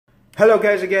Hello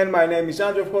guys again, my name is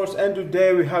Andrew of course, and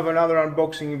today we have another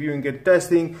unboxing, reviewing and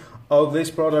testing of this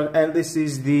product, and this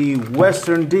is the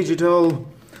Western Digital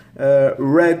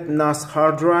red NAS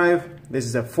hard drive. This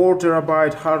is a 4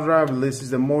 TB hard drive. This is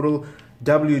the model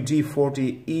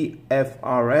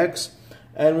WD40EFRX,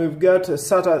 and we've got a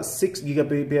SATA 6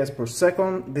 Gbps per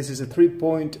second. This is a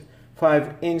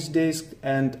 3.5 inch disc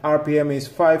and RPM is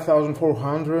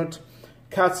 5400.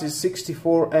 CATS is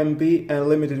 64 MB and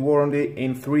limited warranty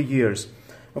in 3 years.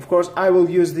 Of course, I will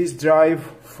use this drive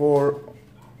for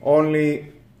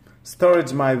only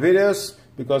storage my videos,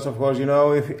 because of course, you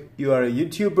know, if you are a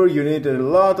YouTuber, you need a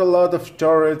lot of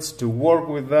storage to work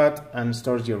with that and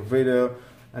store your video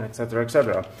and etc,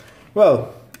 etc.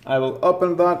 Well, I will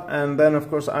open that and then of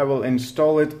course I will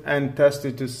install it and test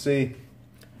it to see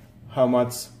how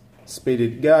much speed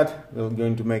it got. We're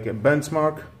going to make a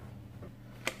benchmark.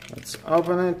 Let's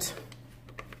open it.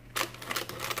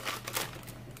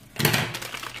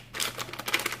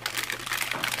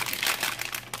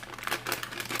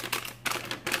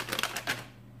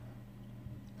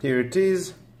 Here it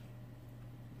is.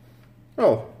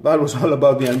 Oh, that was all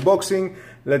about the unboxing.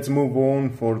 Let's move on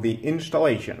for the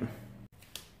installation.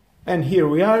 And here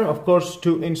we are. Of course,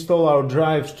 to install our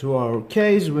drives to our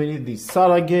case, we need the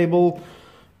SATA cable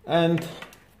and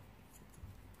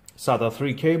SATA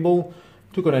 3 cable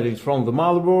to connect it from the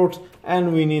motherboard,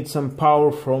 and we need some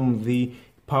power from the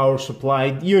power supply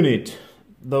unit,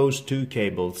 those two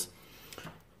cables.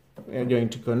 We are going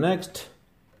to connect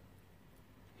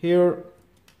here.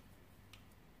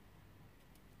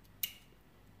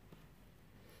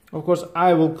 Of course,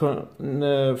 I will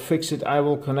fix it, I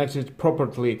will connect it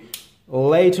properly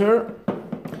later.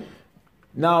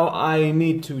 Now I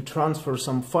need to transfer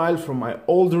some file from my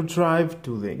older drive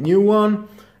to the new one,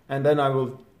 and then I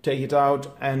will take it out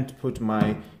and put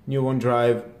my new one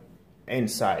drive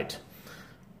inside.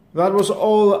 That was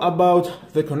all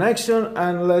about the connection,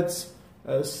 and let's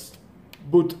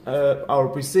boot our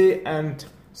PC and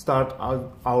start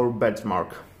our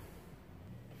benchmark.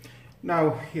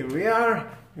 Now here we are,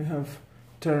 we have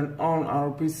turned on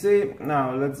our PC.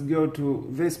 Now let's go to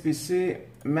this PC,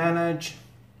 manage,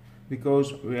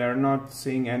 because we are not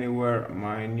seeing anywhere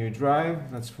my new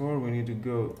drive. That's for, we need to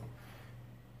go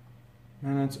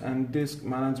manage and disk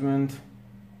management.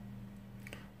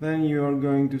 Then you are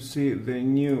going to see the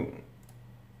new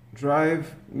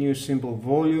drive, new simple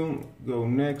volume. Go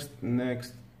next,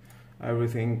 next,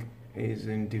 everything is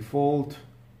in default,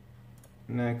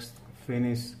 next,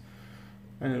 finish,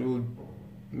 and it will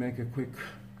make a quick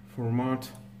format,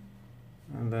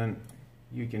 and then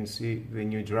you can see the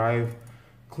new drive.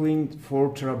 Clean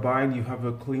 4 TB, you have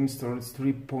a clean storage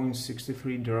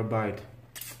 3.63 TB.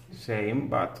 Same,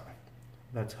 but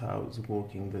that's how it's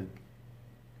working, the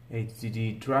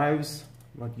HDD drives,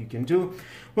 what you can do.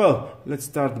 Well, let's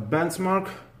start the benchmark.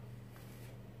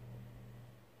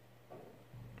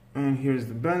 And here's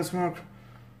the benchmark.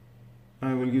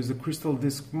 I will use the crystal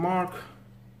disk mark.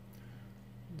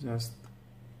 Just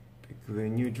pick the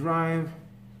new drive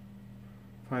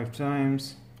 5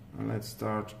 times, and let's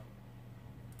start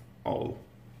all.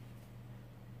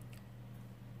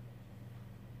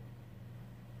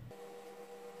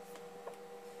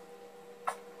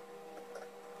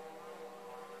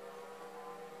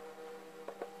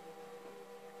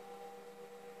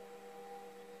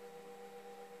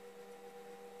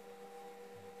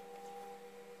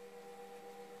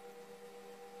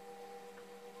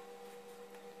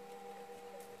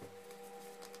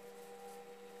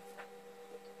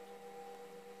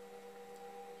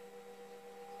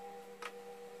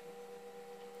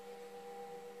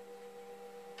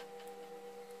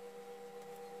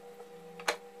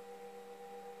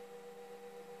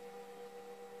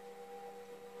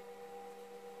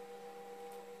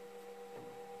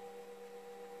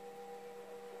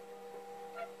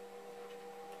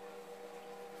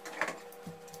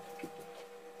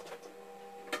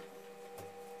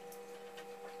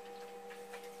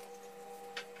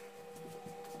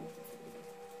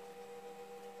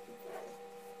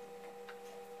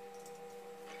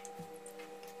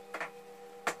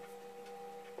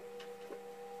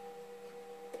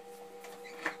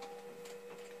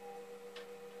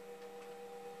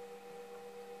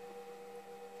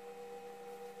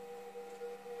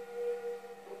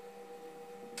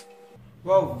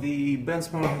 Well, the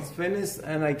benchmark is finished,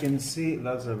 and I can see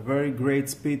that's a very great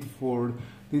speed for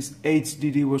this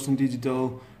HDD Western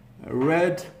Digital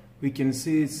red. We can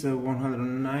see it's a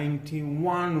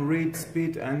 191 read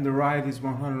speed, and the write is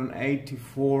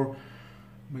 184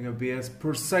 megabits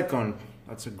per second.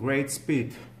 That's a great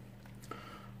speed.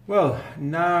 Well,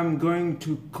 now I'm going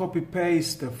to copy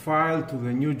paste the file to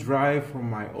the new drive from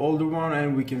my older one,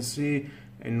 and we can see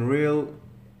in real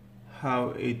how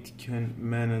it can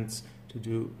manage to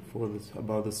do for this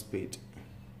about the speed.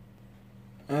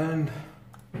 And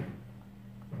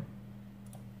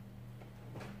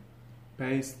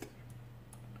paste,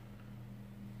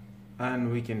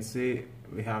 and we can see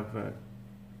we have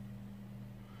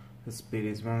the speed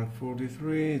is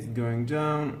 143. It's going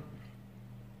down,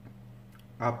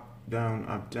 up, down,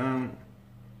 up, down.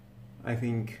 I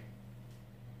think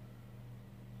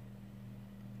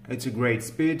it's a great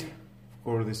speed. Of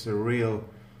course, it's a real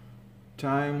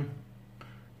time.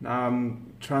 Now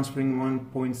I'm transferring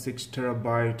 1.6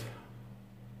 terabyte,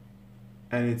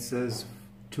 and it says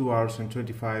 2 hours and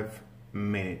 25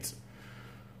 minutes.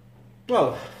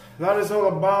 Well, that is all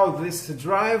about this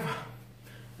drive.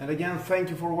 And again, thank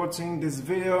you for watching this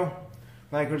video.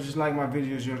 Like or dislike my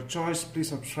videos, your choice. Please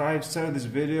subscribe, share this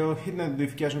video, hit the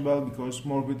notification bell because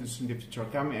more videos in the future are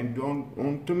coming and don't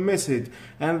want to miss it.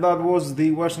 And that was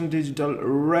the Western Digital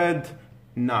Red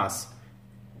NAS.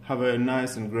 Have a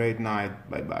nice and great night.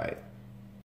 Bye bye.